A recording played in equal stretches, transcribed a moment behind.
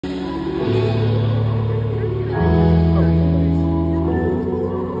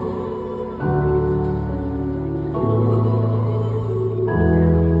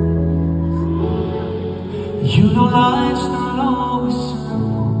know life's not always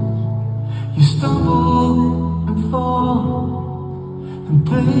simple. You stumble and fall, and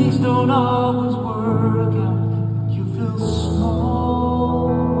things don't always work out, and you feel small.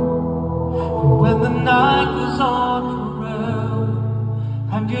 And when the night goes on forever,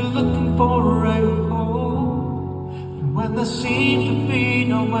 and you're looking for a ray of hope, and when there seems to be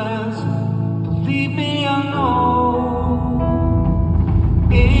no answer, believe me, I know.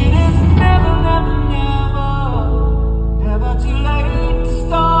 It is never, never, never, never too late to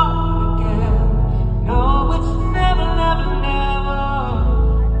start again. No, it's never, never, never,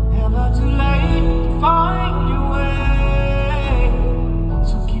 never too late to find your way.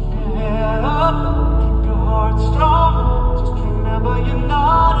 So keep your head up, keep your heart strong. Just remember you're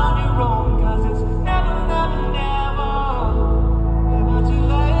not on your own, 'cause it's never, never, never, never too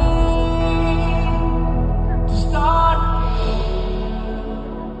late to start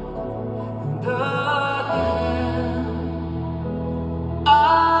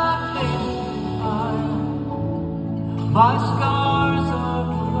my scars are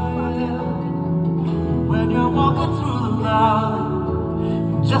clear. When you're walking through the valley,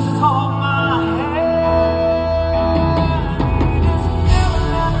 just hold my hand. It is never,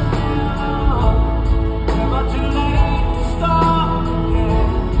 never, never, never too late to start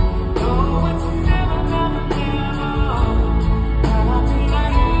again. No, it's never, never, never, never too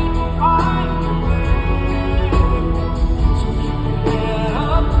late to find your way. So keep your head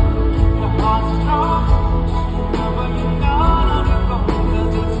up, keep your heart strong.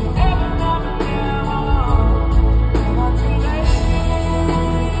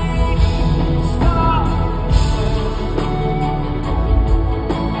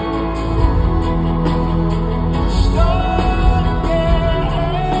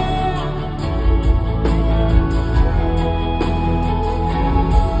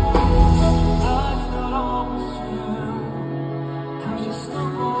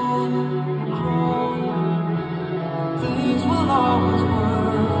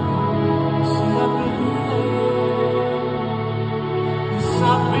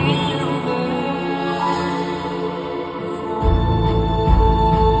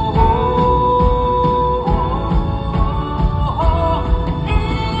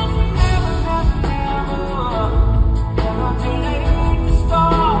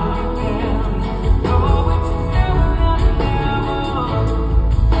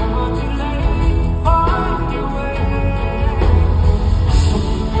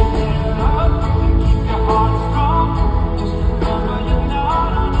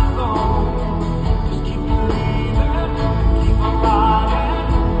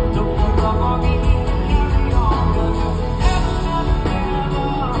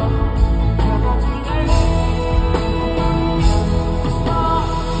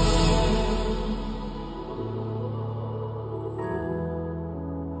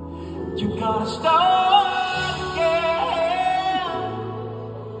 You gotta stop.